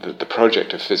the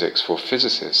project of physics for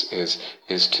physicists is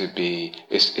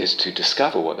to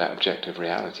discover what that objective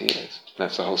reality is.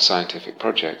 That's the whole scientific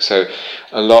project. So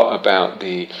a lot about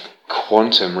the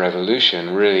quantum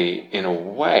revolution really, in a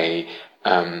way,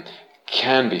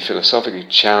 can be philosophically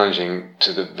challenging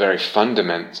to the very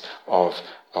fundaments of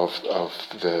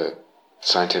the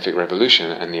scientific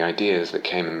revolution and the ideas that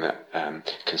came in the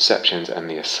conceptions and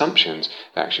the assumptions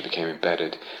that actually became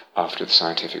embedded after the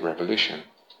scientific revolution.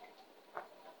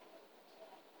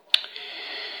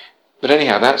 But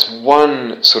anyhow, that's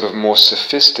one sort of more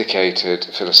sophisticated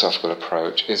philosophical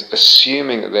approach, is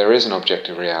assuming that there is an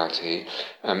objective reality.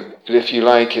 If you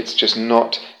like, it's just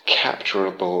not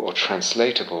capturable or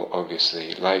translatable,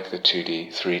 obviously, like the 2D,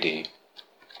 3D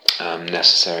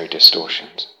necessary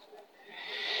distortions.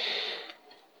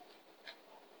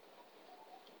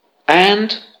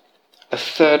 And a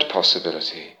third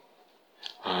possibility.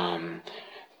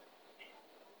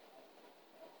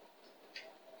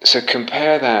 So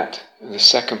compare that, the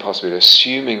second possibility,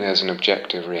 assuming there's an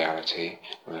objective reality,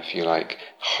 or if you like,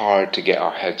 hard to get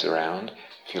our heads around,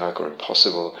 if you like, or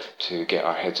impossible to get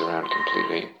our heads around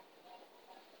completely.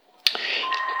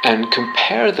 And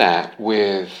compare that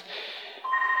with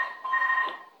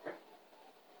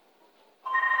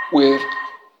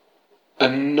a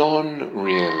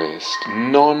non-realist,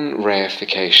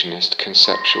 non-reificationist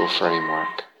conceptual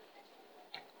framework.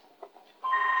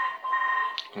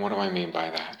 And what do I mean by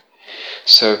that?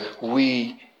 So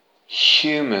we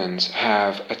humans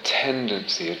have a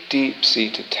tendency, a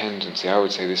deep-seated tendency. I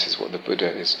would say this is what the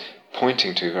Buddha is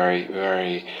pointing to very,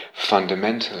 very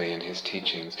fundamentally in his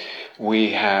teachings.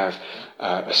 We have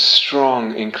a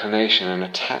strong inclination and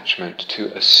attachment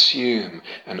to assume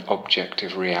an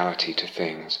objective reality to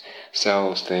things,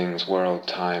 selves, things, world,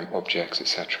 time, objects,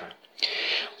 etc.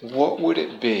 what would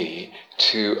it be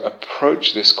to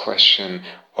approach this question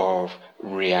of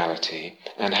reality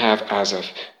and have as a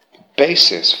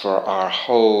basis for our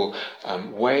whole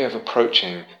way of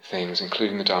approaching things,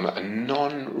 including the Dharma, a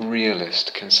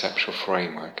non-realist conceptual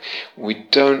framework? We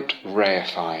don't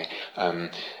reify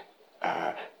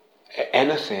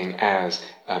anything as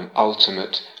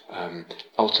ultimately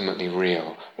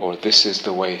real, or this is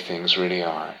the way things really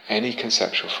are, any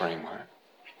conceptual framework.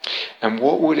 And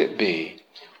what would it be?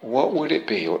 What would it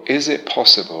be, or is it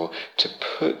possible to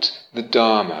put the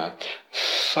Dharma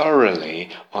thoroughly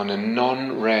on a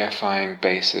non-reifying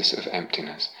basis of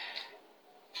emptiness?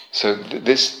 So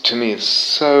this, to me, is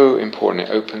so important.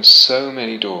 It opens so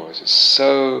many doors. It's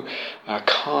so, I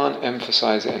can't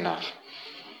emphasize it enough.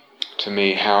 To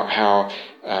me, how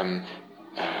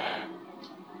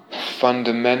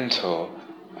fundamental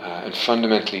and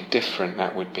fundamentally different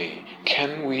that would be.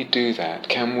 Can we do that?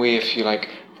 Can we, if you like,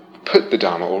 put the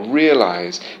Dharma, or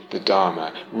realize the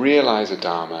Dharma,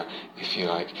 if you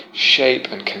like, shape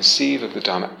and conceive of the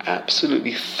Dharma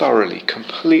absolutely thoroughly,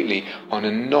 completely on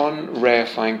a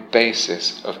non-reifying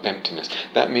basis of emptiness?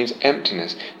 That means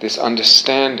emptiness, this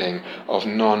understanding of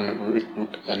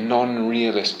a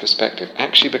non-realist perspective,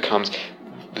 actually becomes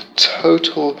the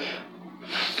total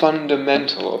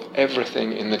fundamental of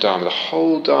everything in the Dharma. The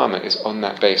whole Dharma is on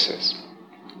that basis.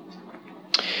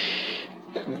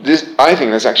 This, I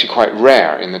think, that's actually quite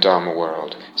rare in the Dharma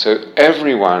world. So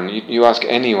everyone, you ask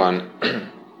anyone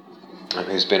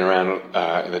who's been around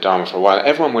in the Dharma for a while,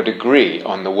 everyone would agree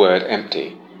on the word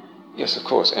empty. Yes, of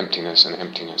course, emptiness and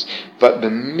emptiness. But the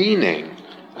meaning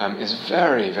is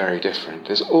very, very different.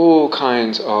 There's all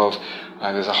kinds of,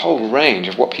 there's a whole range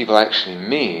of what people actually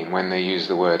mean when they use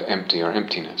the word empty or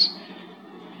emptiness.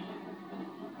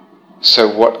 So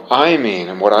what I mean,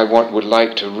 and what I would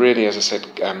like to really, as I said,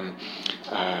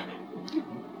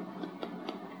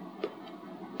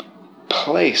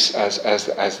 place as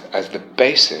the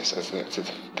basis, as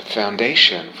the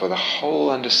foundation for the whole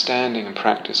understanding and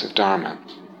practice of Dharma,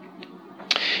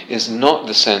 is not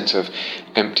the sense of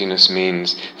emptiness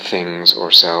means things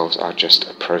or selves are just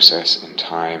a process in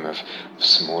time of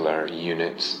smaller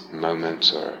units,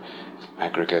 moments, or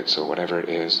aggregates, or whatever it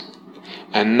is.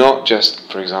 And not just,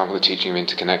 for example, the teaching of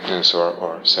interconnectedness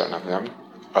or certain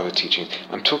other teachings.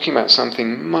 I'm talking about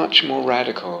something much more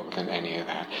radical than any of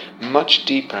that, much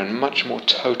deeper and much more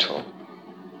total.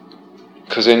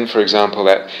 Because in, for example,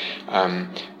 that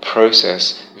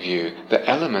process view, the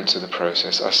elements of the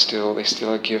process they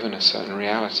still are given a certain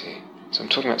reality. So I'm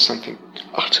talking about something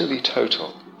utterly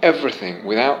total. Everything,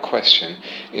 without question,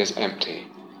 is empty.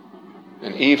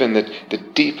 And even the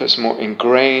deepest, more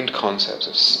ingrained concepts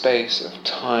of space, of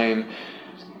time,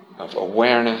 of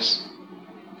awareness,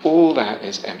 all that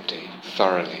is empty,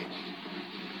 thoroughly.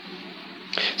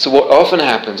 So what often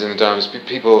happens in the Dharma is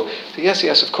people say,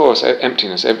 yes, of course,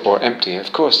 emptiness, or empty,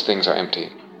 of course things are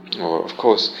empty, or of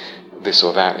course this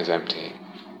or that is empty.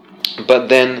 But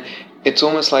then it's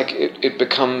almost like it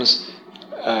becomes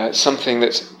something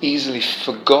that's easily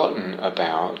forgotten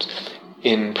about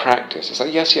in practice. It's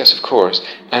like, yes, of course,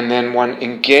 and then one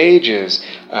engages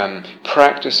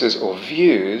practices or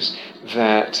views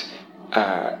that,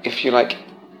 if you like,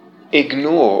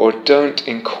 ignore or don't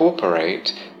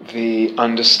incorporate the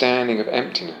understanding of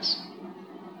emptiness.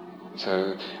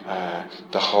 So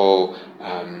the whole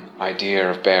idea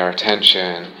of bare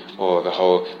attention, or the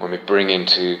whole, when we bring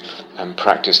into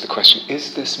practice the question,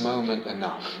 is this moment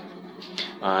enough?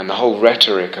 And the whole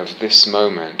rhetoric of this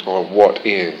moment, or what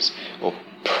is, or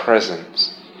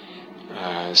presence,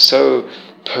 so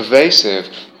pervasive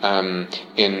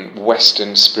in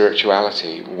Western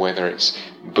spirituality, whether it's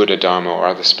Buddha Dharma or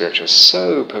other spirituals,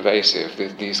 so pervasive,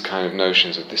 these kind of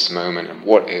notions of this moment and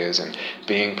what is and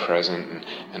being present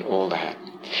and all that.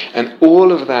 And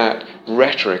all of that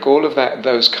rhetoric, all of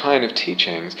those kind of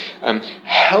teachings,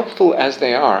 helpful as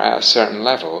they are at a certain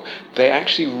level, they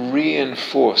actually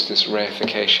reinforce this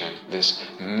reification, this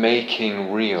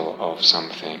making real of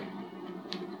something.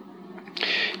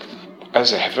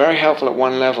 As very helpful at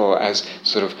one level, as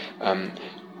sort of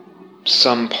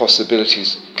some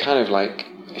possibilities, kind of like,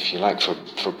 if you like,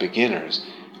 for beginners,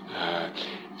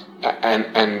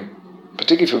 and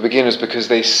particularly for beginners, because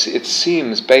it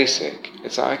seems basic.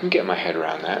 It's like, I can get my head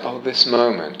around that. Oh, this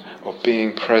moment, or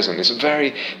being present.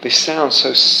 They sound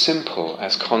so simple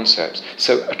as concepts,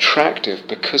 so attractive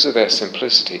because of their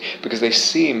simplicity, because they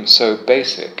seem so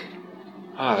basic.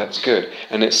 That's good.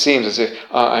 And it seems as if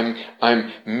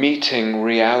I'm meeting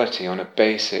reality on a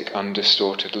basic,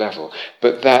 undistorted level.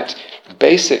 But that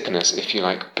basicness, if you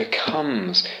like,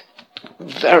 becomes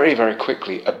very, very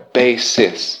quickly a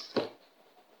basis.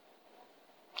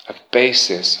 a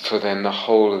basis for then the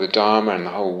whole of the Dharma and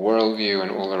the whole worldview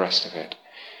and all the rest of it.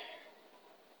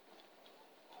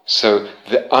 So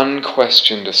the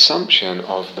unquestioned assumption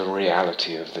of the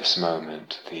reality of this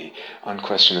moment, the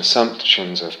unquestioned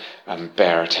assumptions of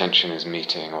bare attention is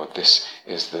meeting, or this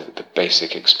is the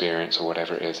basic experience, or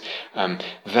whatever it is,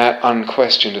 that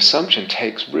unquestioned assumption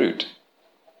takes root,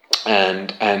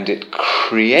 and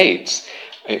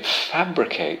it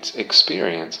fabricates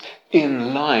experience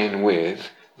in line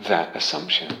with that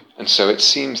assumption. And so it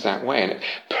seems that way, and it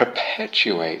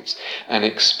perpetuates an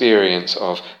experience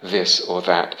of this or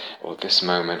that, or this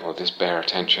moment, or this bare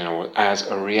attention, or as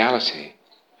a reality.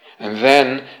 And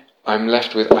then I'm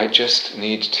left with, I just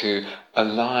need to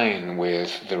align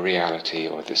with the reality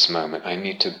or this moment. I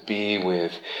need to be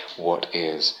with what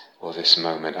is, or this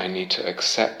moment. I need to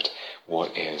accept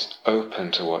what is, open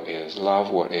to what is,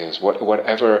 love what is,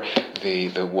 whatever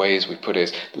the ways we put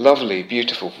is. Lovely,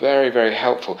 beautiful, very, very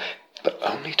helpful, but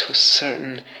only to a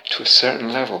certain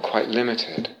level, quite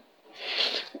limited.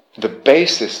 The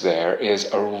basis there is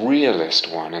a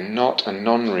realist one and not a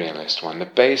non-realist one. The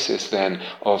basis then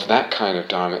of that kind of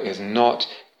Dharma is not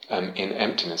in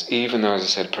emptiness, even though, as I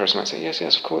said, a person might say, yes,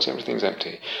 of course, everything's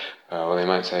empty. Or they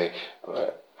might say,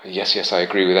 yes, I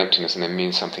agree with emptiness, and then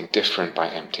mean something different by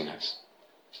emptiness.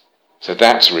 So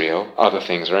that's real, other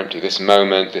things are empty. This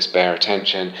moment, this bare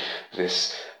attention,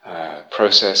 this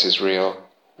process is real,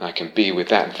 and I can be with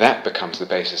that. That becomes the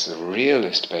basis, the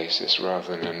realist basis,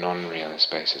 rather than a non-realist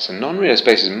basis. A non-realist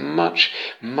basis is much,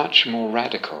 much more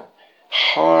radical.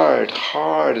 Hard,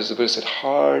 as the Buddha said,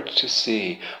 hard to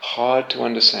see, hard to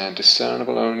understand,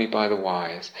 discernible only by the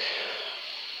wise.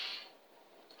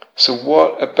 So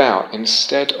what about,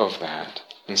 instead of that,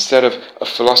 instead of a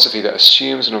philosophy that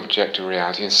assumes an objective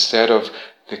reality, instead of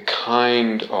the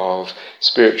kind of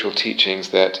spiritual teachings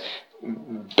that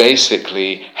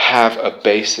basically have a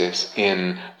basis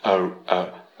in a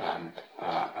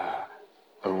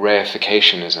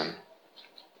reificationism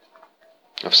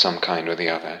of some kind or the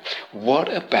other,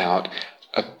 what about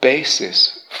a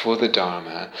basis for the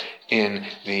Dharma in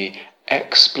the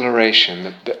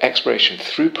exploration, the exploration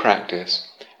through practice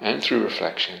and through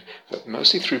reflection, but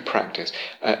mostly through practice,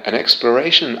 an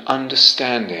exploration and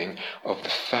understanding of the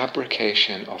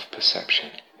fabrication of perception?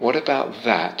 What about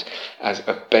that as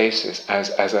a basis,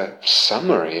 as a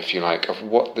summary, if you like, of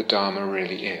what the Dharma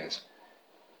really is?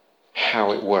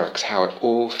 How it works, how it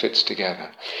all fits together.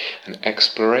 An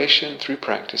exploration through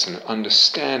practice and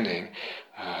understanding,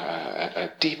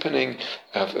 a deepening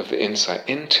of the insight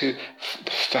into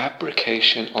the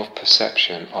fabrication of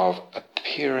perception, of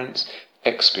appearance,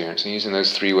 experience, and using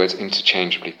those three words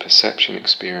interchangeably: perception,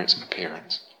 experience,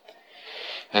 appearance.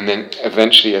 And then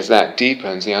eventually, as that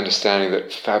deepens, the understanding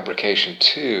that fabrication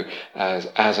too,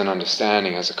 as an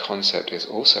understanding, as a concept, is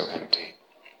also empty.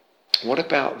 What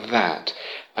about that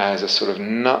as a sort of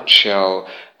nutshell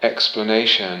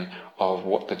explanation of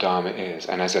what the Dharma is,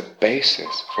 and as a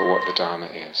basis for what the Dharma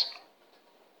is?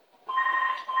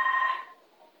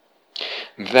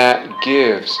 That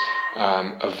gives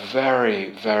a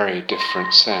very, very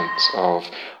different sense of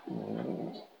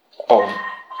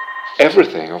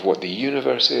everything, of what the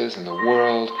universe is and the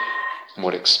world, and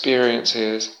what experience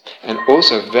is, and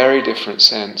also a very different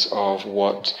sense of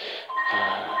what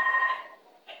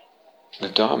the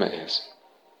Dharma is.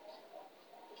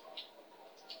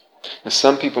 Now,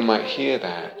 some people might hear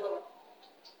that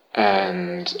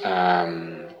and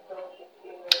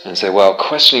say, well,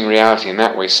 questioning reality in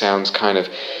that way sounds kind of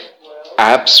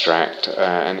abstract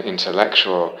and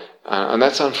intellectual, and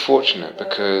that's unfortunate,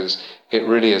 because it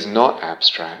really is not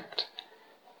abstract.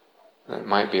 That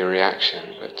might be a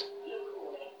reaction, but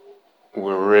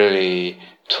we're really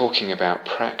talking about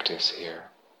practice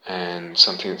here, and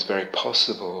something that's very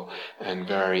possible and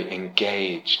very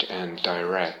engaged and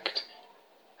direct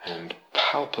and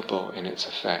palpable in its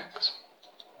effects.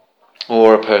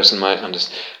 Or a person might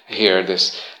hear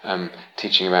this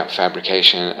teaching about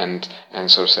fabrication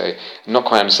and sort of say, not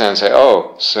quite understand, and say,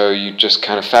 oh, so you just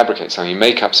kind of fabricate something, you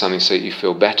make up something so that you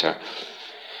feel better.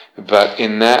 But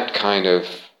in that kind of,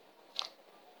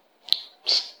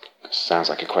 sounds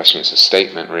like a question, it's a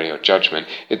statement really, or judgment,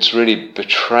 it's really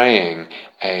betraying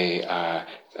a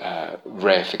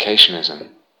reificationism.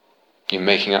 You're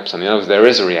making up something. In other words, there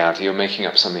is a reality, you're making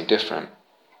up something different.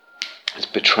 It's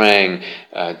betraying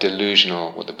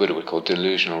delusional, what the Buddha would call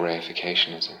delusional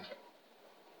reificationism.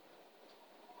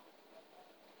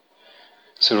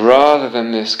 So rather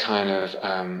than this kind of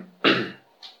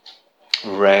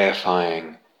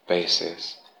reifying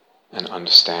basis and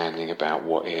understanding about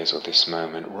what is, or this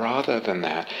moment, rather than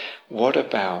that, what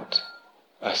about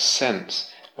a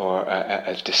sense or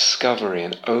a discovery,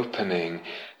 an opening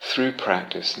through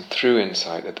practice and through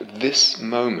insight, that this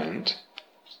moment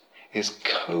is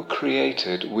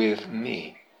co-created with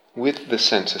me, with the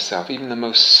sense of self, even the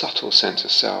most subtle sense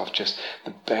of self, just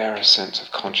the barest sense of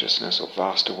consciousness or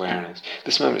vast awareness.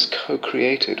 This moment is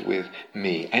co-created with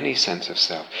me, any sense of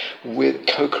self,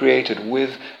 co-created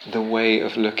with the way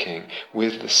of looking,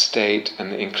 with the state and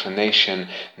the inclination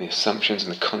and the assumptions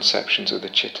and the conceptions of the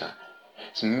citta.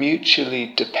 It's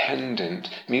mutually dependent,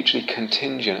 mutually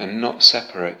contingent and not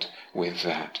separate with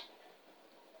that.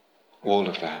 All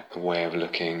of that, the way of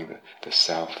looking, the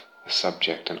self, the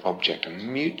subject and object, are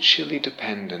mutually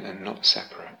dependent and not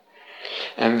separate.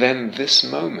 And then this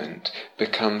moment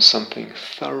becomes something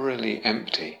thoroughly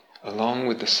empty, along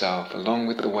with the self, along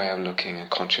with the way of looking and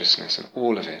consciousness and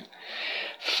all of it.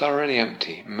 Thoroughly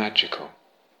empty, magical.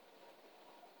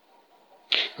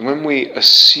 And when we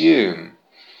assume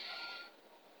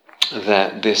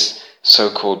that this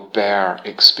so-called bare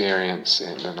experience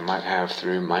that I might have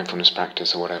through mindfulness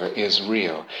practice or whatever is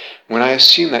real, when I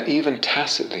assume that even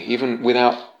tacitly, even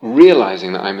without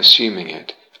realizing that I'm assuming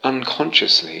it,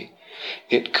 unconsciously,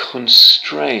 it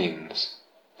constrains,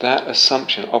 that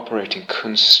assumption operating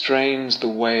constrains the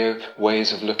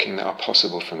ways of looking that are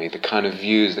possible for me, the kind of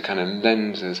views, the kind of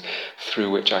lenses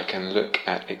through which I can look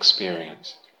at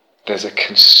experience. There's a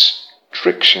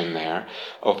constriction there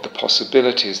of the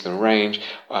possibilities, the range,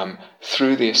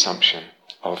 through the assumption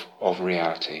of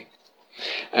reality.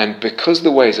 And because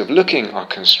the ways of looking are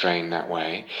constrained that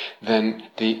way, then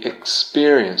the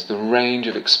experience, the range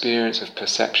of experience, of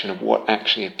perception of what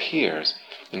actually appears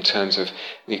in terms of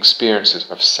the experiences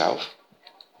of self,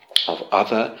 of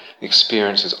other, the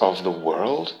experiences of the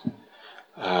world,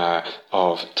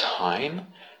 of time,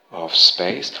 of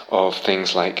space, of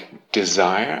things like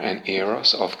desire and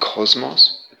eros, of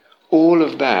cosmos, all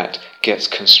of that gets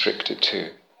constricted too.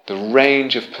 The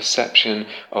range of perception,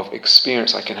 of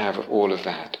experience I can have of all of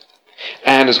that.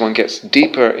 And as one gets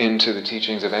deeper into the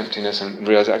teachings of emptiness and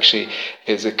realize actually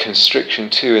is a constriction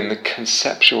too in the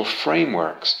conceptual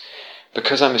frameworks,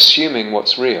 because I'm assuming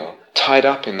what's real, tied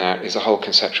up in that is a whole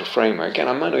conceptual framework. Again,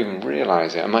 I might not even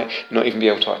realize it, I might not even be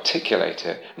able to articulate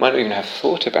it, I might not even have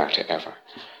thought about it ever.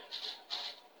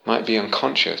 Might be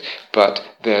unconscious, but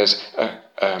there's a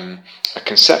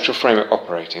conceptual framework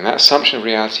operating. That assumption of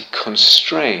reality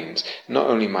constrains not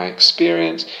only my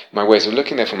experience, my ways of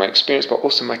looking, therefore my experience, but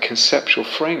also my conceptual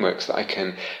frameworks that I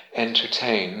can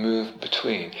entertain, move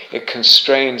between. It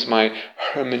constrains my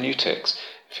hermeneutics,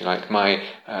 if you like,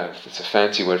 it's a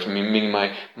fancy word for me, meaning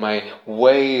my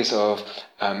ways of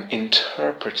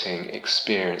interpreting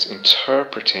experience,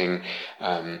 interpreting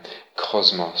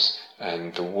cosmos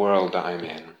and the world that I'm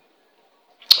in.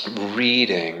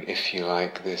 Reading, if you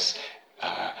like, this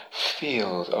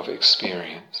field of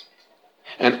experience.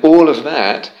 And all of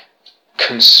that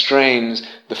constrains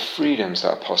the freedoms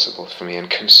that are possible for me and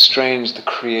constrains the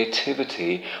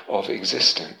creativity of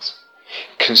existence.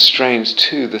 Constrains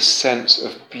too the sense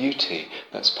of beauty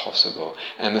that's possible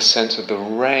and the sense of the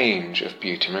range of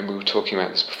beauty. Remember we were talking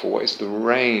about this before. What is the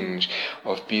range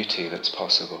of beauty that's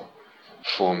possible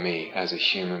for me as a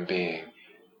human being?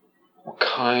 What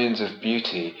kinds of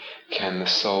beauty can the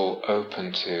soul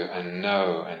open to and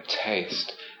know and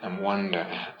taste and wonder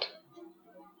at?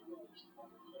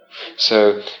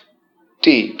 So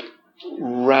deep,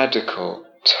 radical,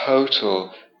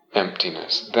 total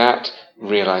emptiness, that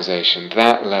realization,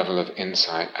 that level of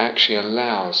insight actually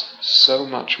allows so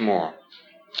much more.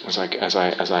 As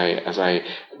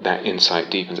that insight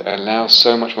deepens, it allows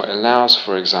so much more. It allows,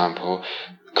 for example,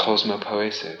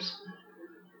 cosmopoesis.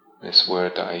 This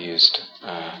word that I used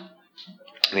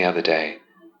the other day.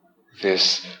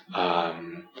 This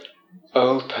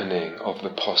opening of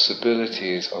the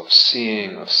possibilities of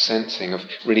seeing, of sensing, of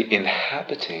really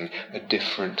inhabiting a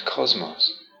different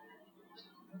cosmos.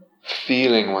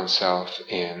 Feeling oneself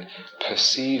in,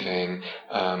 perceiving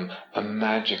a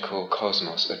magical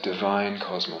cosmos, a divine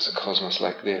cosmos, a cosmos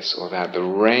like this or that. The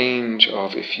range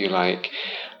of, if you like,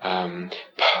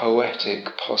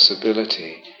 poetic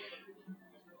possibility.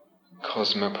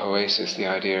 Cosmopoesis, the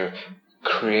idea of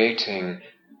creating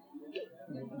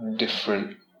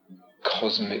different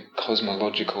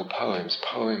cosmological poems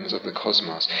of the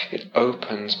cosmos. It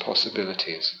opens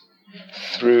possibilities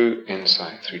through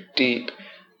insight, through deep,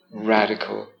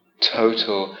 radical,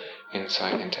 total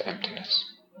insight into emptiness.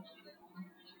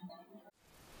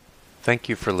 Thank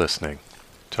you for listening.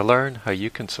 To learn how you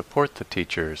can support the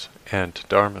teachers and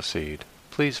Dharma Seed,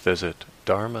 please visit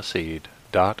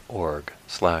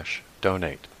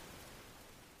dharmaseed.org/donate.